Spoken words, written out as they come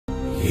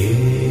ನಿಮ್ಮ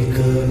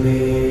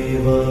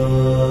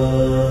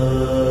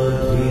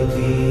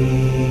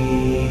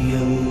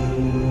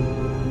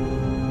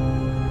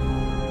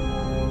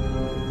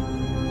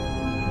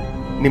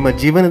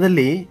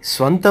ಜೀವನದಲ್ಲಿ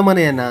ಸ್ವಂತ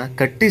ಮನೆಯನ್ನು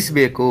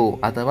ಕಟ್ಟಿಸಬೇಕು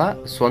ಅಥವಾ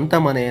ಸ್ವಂತ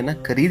ಮನೆಯನ್ನು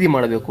ಖರೀದಿ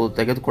ಮಾಡಬೇಕು,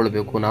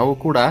 ತೆಗೆದುಕೊಳ್ಬೇಕು. ನಾವು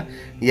ಕೂಡ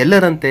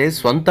ಎಲ್ಲರಂತೆ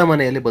ಸ್ವಂತ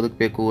ಮನೆಯಲ್ಲಿ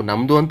ಬದುಕಬೇಕು,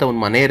 ನಮ್ಮದು ಅಂತ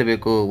ಒಂದು ಮನೆ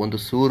ಇರಬೇಕು, ಒಂದು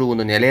ಸೂರು,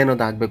 ಒಂದು ನೆಲೆ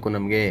ಅನ್ನೋದು ಆಗಬೇಕು.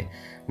 ನಮಗೆ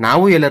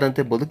ನಾವು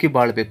ಎಲ್ಲರಂತೆ ಬದುಕಿ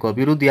ಬಾಳಬೇಕು,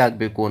 ಅಭಿವೃದ್ಧಿ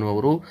ಆಗಬೇಕು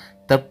ಅನ್ನುವರು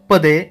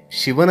ತಪ್ಪದೆ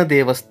ಶಿವನ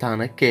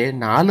ದೇವಸ್ಥಾನಕ್ಕೆ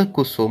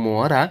 4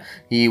 ಸೋಮವಾರ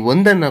ಈ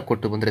ಒಂದನ್ನು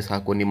ಕೊಟ್ಟು ಬಂದರೆ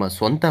ಸಾಕು, ನಿಮ್ಮ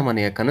ಸ್ವಂತ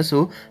ಮನೆಯ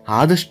ಕನಸು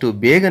ಆದಷ್ಟು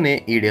ಬೇಗನೆ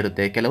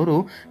ಈಡೇರುತ್ತೆ. ಕೆಲವರು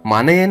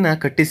ಮನೆಯನ್ನು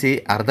ಕಟ್ಟಿಸಿ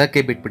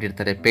ಅರ್ಧಕ್ಕೆ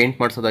ಬಿಟ್ಬಿಟ್ಟಿರ್ತಾರೆ. ಪೇಂಟ್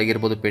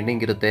ಮಾಡಿಸೋದಾಗಿರ್ಬೋದು,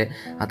 ಪೆಂಡಿಂಗ್ ಇರುತ್ತೆ,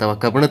 ಅಥವಾ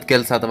ಕಬ್ಬಣದ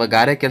ಕೆಲಸ ಅಥವಾ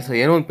ಗಾರೆ ಕೆಲಸ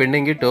ಏನೋ ಒಂದು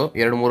ಪೆಂಡಿಂಗ್ ಇಟ್ಟು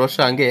 2-3 ವರ್ಷ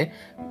ಹಂಗೆ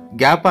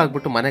ಗ್ಯಾಪ್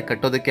ಆಗಿಬಿಟ್ಟು ಮನೆ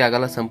ಕಟ್ಟೋದಕ್ಕೆ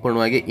ಆಗಲ್ಲ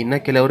ಸಂಪೂರ್ಣವಾಗಿ. ಇನ್ನು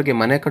ಕೆಲವರಿಗೆ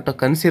ಮನೆ ಕಟ್ಟೋ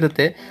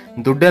ಕನಸಿರುತ್ತೆ,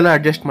 ದುಡ್ಡೆಲ್ಲ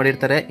ಅಡ್ಜಸ್ಟ್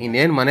ಮಾಡಿರ್ತಾರೆ,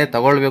 ಇನ್ನೇನು ಮನೆ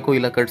ತಗೊಳ್ಬೇಕು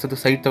ಇಲ್ಲ ಕಟ್ಸೋದು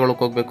ಸೈಟ್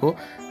ತೊಗೊಳಕ್ಕೆ ಹೋಗಬೇಕು,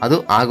 ಅದು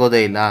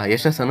ಆಗೋದೇ ಇಲ್ಲ,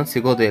 ಯಶಸ್ಸನ್ನು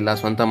ಸಿಗೋದೇ ಇಲ್ಲ.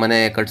 ಸ್ವಂತ ಮನೆ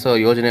ಕಟ್ಟಿಸೋ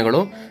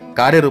ಯೋಜನೆಗಳು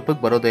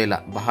ಕಾರ್ಯರೂಪಕ್ಕೆ ಬರೋದೇ ಇಲ್ಲ.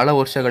 ಬಹಳ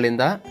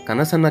ವರ್ಷಗಳಿಂದ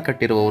ಕನಸನ್ನು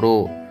ಕಟ್ಟಿರುವವರು,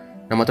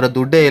 ನಮ್ಮ ಹತ್ರ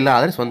ದುಡ್ಡೇ ಇಲ್ಲ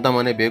ಆದರೆ ಸ್ವಂತ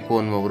ಮನೆ ಬೇಕು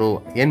ಅನ್ನುವರು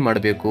ಏನು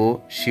ಮಾಡಬೇಕು?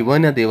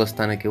 ಶಿವನ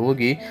ದೇವಸ್ಥಾನಕ್ಕೆ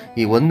ಹೋಗಿ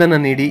ಈ ಒಂದನ್ನು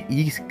ನೀಡಿ ಈ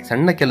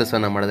ಸಣ್ಣ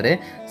ಕೆಲಸನ ಮಾಡಿದ್ರೆ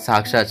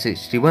ಸಾಕ್ಷಾತ್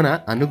ಶಿವನ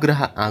ಅನುಗ್ರಹ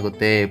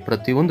ಆಗುತ್ತೆ.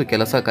 ಪ್ರತಿಯೊಂದು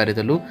ಕೆಲಸ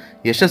ಕಾರ್ಯದಲ್ಲೂ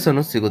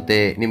ಯಶಸ್ಸನ್ನು ಸಿಗುತ್ತೆ.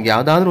 ನಿಮ್ಗೆ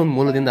ಯಾವುದಾದ್ರೂ ಒಂದು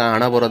ಮೂಲದಿಂದ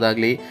ಹಣ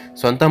ಬರೋದಾಗಲಿ,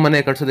 ಸ್ವಂತ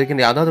ಮನೆ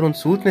ಕಟ್ಸೋದಕ್ಕಿಂತ ಯಾವುದಾದ್ರೂ ಒಂದು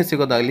ಸೂಚನೆ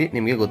ಸಿಗೋದಾಗಲಿ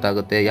ನಿಮಗೆ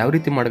ಗೊತ್ತಾಗುತ್ತೆ. ಯಾವ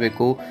ರೀತಿ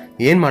ಮಾಡಬೇಕು,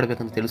 ಏನು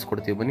ಮಾಡಬೇಕಂತ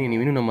ತಿಳಿಸ್ಕೊಡ್ತೀವಿ. ಬನ್ನಿ,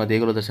 ನೀವಿನ್ನೂ ನಮ್ಮ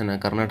ದೇಗುಲ ದರ್ಶನ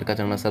ಕರ್ನಾಟಕ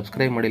ಚಾನಲ್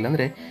ಸಬ್ಸ್ಕ್ರೈಬ್ ಮಾಡಿಲ್ಲ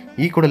ಅಂದರೆ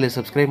ಈ ಕೂಡಲೇ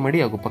ಸಬ್ಸ್ಕ್ರೈಬ್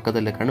ಮಾಡಿ, ಹಾಗೂ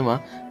ಪಕ್ಕದಲ್ಲೇ ಕಾಣುವ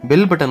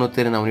ಬೆಲ್ ಬಟನ್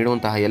ಒತ್ತಿದರೆ ನಾವು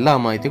ನೀಡುವಂತಹ ಎಲ್ಲ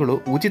ಮಾಹಿತಿಗಳು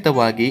ಉಚಿತವಾಗಿ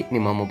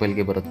ನಿಮ್ಮ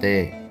ಮೊಬೈಲ್ಗೆ ಬರುತ್ತೆ.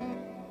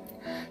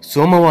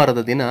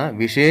 ಸೋಮವಾರದ ದಿನ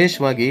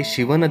ವಿಶೇಷವಾಗಿ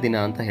ಶಿವನ ದಿನ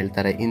ಅಂತ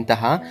ಹೇಳ್ತಾರೆ.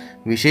 ಇಂತಹ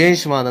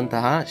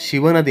ವಿಶೇಷವಾದಂತಹ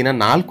ಶಿವನ ದಿನ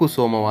 4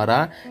 ಸೋಮವಾರ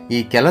ಈ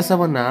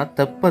ಕೆಲಸವನ್ನು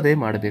ತಪ್ಪದೇ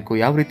ಮಾಡಬೇಕು.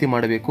 ಯಾವ ರೀತಿ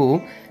ಮಾಡಬೇಕು?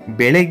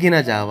 ಬೆಳಗ್ಗಿನ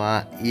ಜಾವ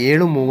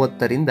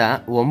 7:30ರಿಂದ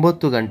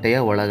 9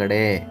 ಗಂಟೆಯ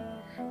ಒಳಗಡೆ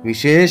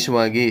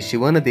ವಿಶೇಷವಾಗಿ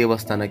ಶಿವನ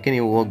ದೇವಸ್ಥಾನಕ್ಕೆ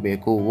ನೀವು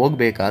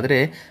ಹೋಗಬೇಕಾದ್ರೆ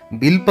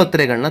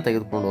ಬಿಲ್ಪತ್ರೆಗಳನ್ನ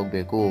ತೆಗೆದುಕೊಂಡು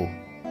ಹೋಗಬೇಕು.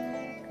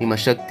 ನಿಮ್ಮ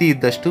ಶಕ್ತಿ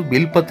ಇದ್ದಷ್ಟು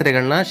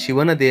ಬಿಲ್ಪತ್ರೆಗಳನ್ನ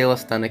ಶಿವನ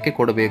ದೇವಸ್ಥಾನಕ್ಕೆ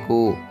ಕೊಡಬೇಕು.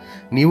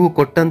 ನೀವು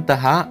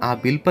ಕೊಟ್ಟಂತಹ ಆ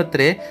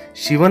ಬಿಲ್ಪತ್ರೆ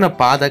ಶಿವನ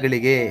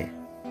ಪಾದಗಳಿಗೆ,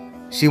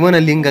 ಶಿವನ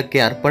ಲಿಂಗಕ್ಕೆ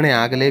ಅರ್ಪಣೆ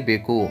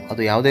ಆಗಲೇಬೇಕು.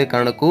 ಅದು ಯಾವುದೇ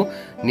ಕಾರಣಕ್ಕೂ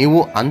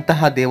ನೀವು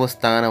ಅಂತಹ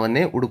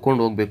ದೇವಸ್ಥಾನವನ್ನೇ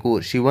ಹುಡ್ಕೊಂಡು ಹೋಗಬೇಕು.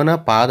 ಶಿವನ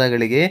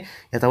ಪಾದಗಳಿಗೆ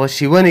ಅಥವಾ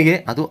ಶಿವನಿಗೆ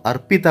ಅದು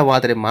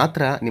ಅರ್ಪಿತವಾದರೆ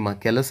ಮಾತ್ರ ನಿಮ್ಮ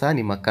ಕೆಲಸ,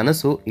 ನಿಮ್ಮ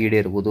ಕನಸು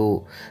ಈಡೇರುವುದು.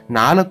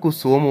 4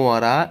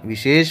 ಸೋಮವಾರ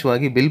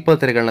ವಿಶೇಷವಾಗಿ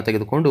ಬಿಲ್ಪತ್ರೆಗಳನ್ನ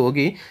ತೆಗೆದುಕೊಂಡು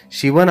ಹೋಗಿ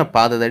ಶಿವನ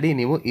ಪಾದದಡಿ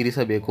ನೀವು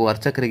ಇರಿಸಬೇಕು.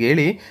 ಅರ್ಚಕರಿಗೆ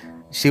ಹೇಳಿ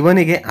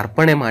ಶಿವನಿಗೆ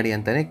ಅರ್ಪಣೆ ಮಾಡಿ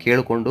ಅಂತಲೇ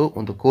ಕೇಳಿಕೊಂಡು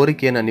ಒಂದು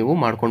ಕೋರಿಕೆಯನ್ನು ನೀವು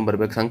ಮಾಡ್ಕೊಂಡು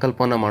ಬರಬೇಕು,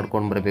 ಸಂಕಲ್ಪವನ್ನು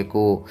ಮಾಡ್ಕೊಂಡು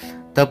ಬರಬೇಕು.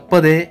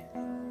 ತಪ್ಪದೆ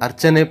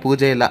ಅರ್ಚನೆ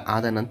ಪೂಜೆ ಎಲ್ಲ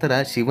ಆದ ನಂತರ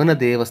ಶಿವನ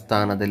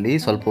ದೇವಸ್ಥಾನದಲ್ಲಿ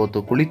ಸ್ವಲ್ಪ ಹೊತ್ತು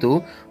ಕುಳಿತು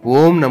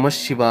ಓಂ ನಮಃ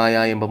ಶಿವಾಯ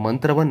ಎಂಬ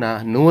ಮಂತ್ರವನ್ನು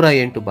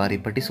 108 ಬಾರಿ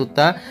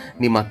ಪಠಿಸುತ್ತಾ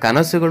ನಿಮ್ಮ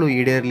ಕನಸುಗಳು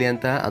ಈಡೇರಲಿ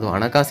ಅಂತ, ಅದು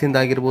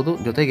ಹಣಕಾಸಿಂದಾಗಿರ್ಬೋದು,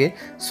 ಜೊತೆಗೆ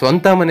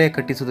ಸ್ವಂತ ಮನೆ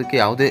ಕಟ್ಟಿಸೋದಕ್ಕೆ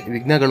ಯಾವುದೇ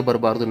ವಿಘ್ನಗಳು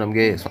ಬರಬಾರ್ದು.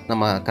 ನಮಗೆ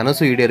ನಮ್ಮ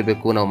ಕನಸು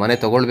ಈಡೇರಬೇಕು, ನಾವು ಮನೆ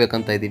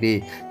ತೊಗೊಳ್ಬೇಕಂತ ಇದ್ದೀವಿ,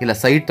 ಇಲ್ಲ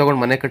ಸೈಟ್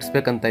ತೊಗೊಂಡು ಮನೆ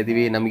ಕಟ್ಟಿಸ್ಬೇಕಂತ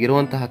ಇದ್ದೀವಿ,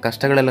 ನಮಗಿರುವಂತಹ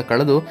ಕಷ್ಟಗಳೆಲ್ಲ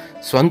ಕಳೆದು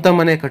ಸ್ವಂತ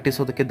ಮನೆ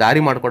ಕಟ್ಟಿಸೋದಕ್ಕೆ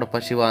ದಾರಿ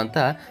ಮಾಡಿಕೊಡಪ್ಪ ಶಿವ ಅಂತ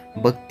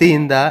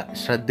ಭಕ್ತಿಯಿಂದ,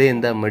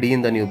 ಶ್ರದ್ಧೆಯಿಂದ,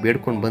 ಮಡಿಯಿಂದ ನೀವು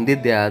ಬೇಡ್ಕೊಂಡು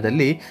ಬಂದಿದ್ದೇ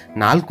ಆದಲ್ಲಿ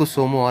 4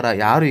 ಸೋಮವಾರ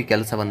ಯಾರು ಈ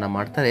ಕೆಲಸವನ್ನು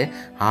ಮಾಡ್ತಾರೆ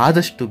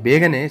ಆದಷ್ಟು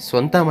ಬೇಗನೆ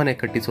ಸ್ವಂತ ಮನೆ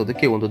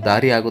ಕಟ್ಟಿಸೋದಕ್ಕೆ ಒಂದು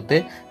ದಾರಿ ಆಗುತ್ತೆ,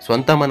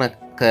 ಸ್ವಂತ ಮನೆ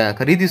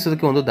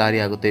ಖರೀದಿಸೋದಕ್ಕೆ ಒಂದು ದಾರಿ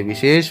ಆಗುತ್ತೆ.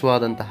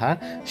 ವಿಶೇಷವಾದಂತಹ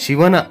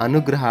ಶಿವನ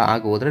ಅನುಗ್ರಹ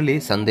ಆಗುವುದರಲ್ಲಿ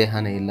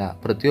ಸಂದೇಹನೇ ಇಲ್ಲ.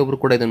 ಪ್ರತಿಯೊಬ್ಬರು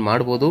ಕೂಡ ಇದನ್ನು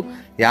ಮಾಡ್ಬೋದು,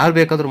 ಯಾರು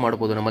ಬೇಕಾದರೂ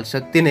ಮಾಡ್ಬೋದು. ನಮ್ಮಲ್ಲಿ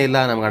ಶಕ್ತಿನೇ ಇಲ್ಲ,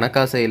 ನಮ್ಗೆ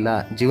ಹಣಕಾಸೇ ಇಲ್ಲ,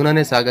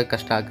 ಜೀವನನೇ ಸಾಗಕ್ಕೆ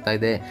ಕಷ್ಟ ಆಗ್ತಾ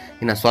ಇದೆ,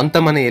 ಇನ್ನು ಸ್ವಂತ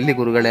ಮನೆ ಎಲ್ಲಿ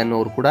ಗುರುಗಳೇ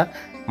ಅನ್ನೋರು ಕೂಡ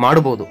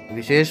ಮಾಡ್ಬೋದು.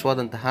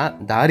 ವಿಶೇಷವಾದಂತಹ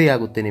ದಾರಿ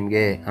ಆಗುತ್ತೆ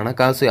ನಿಮಗೆ.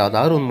 ಹಣಕಾಸು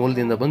ಯಾವುದಾದ್ರೂ ಒಂದು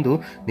ಮೂಲದಿಂದ ಬಂದು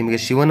ನಿಮಗೆ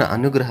ಶಿವನ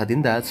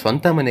ಅನುಗ್ರಹದಿಂದ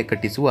ಸ್ವಂತ ಮನೆ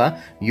ಕಟ್ಟಿಸುವ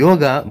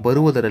ಯೋಗ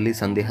ಬರುವುದರಲ್ಲಿ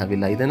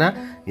ಸಂದೇಹವಿಲ್ಲ. ಇದನ್ನು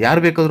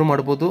ಯಾರು ಬೇಕಾದರೂ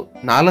ಮಾಡ್ಬೋದು.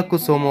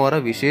 4 ಸೋಮವಾರ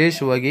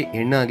ವಿಶೇಷವಾಗಿ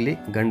ಹೆಣ್ಣಾಗಲಿ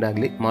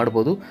ಗಂಡಾಗಲಿ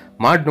ಮಾಡ್ಬೋದು.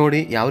 ಮಾಡಿ ನೋಡಿ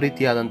ಯಾವ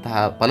ರೀತಿಯಾದಂತಹ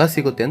ಫಲ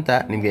ಸಿಗುತ್ತೆ ಅಂತ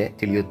ನಿಮಗೆ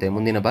ತಿಳಿಯುತ್ತೆ.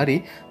 ಮುಂದಿನ ಬಾರಿ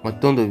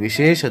ಮತ್ತೊಂದು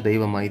ವಿಶೇಷ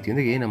ದೈವ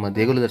ಮಾಹಿತಿಯೊಂದಿಗೆ ನಮ್ಮ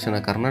ದೇಗುಲ ದರ್ಶನ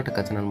ಕರ್ನಾಟಕ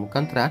ಚಾನಲ್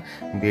ಮುಖಾಂತರ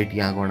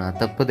ಭೇಟಿಯಾಗೋಣ.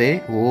 ತಪ್ಪದೆ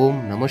ಓಂ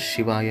ನಮಃ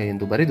ಶಿವಾಯ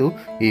ಎಂದು ಬರೆದು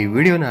ಈ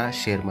ವಿಡಿಯೋನ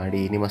ಶೇರ್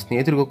ಮಾಡಿ. ನಿಮ್ಮ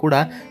ಸ್ನೇಹಿತರಿಗೂ ಕೂಡ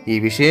ಈ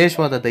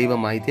ವಿಶೇಷವಾದ ದೈವ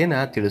ಮಾಹಿತಿಯನ್ನು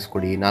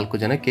ತಿಳಿಸ್ಕೊಡಿ.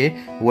 4 ಜನಕ್ಕೆ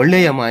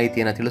ಒಳ್ಳೆಯ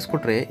ಮಾಹಿತಿಯನ್ನು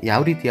ತಿಳಿಸ್ಕೊಟ್ರೆ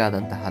ಯಾವ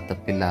ರೀತಿಯಾದಂತಹ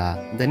ತಪ್ಪಿಲ್ಲ.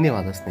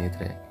 ಧನ್ಯವಾದ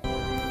ಸ್ನೇಹಿತರೆ.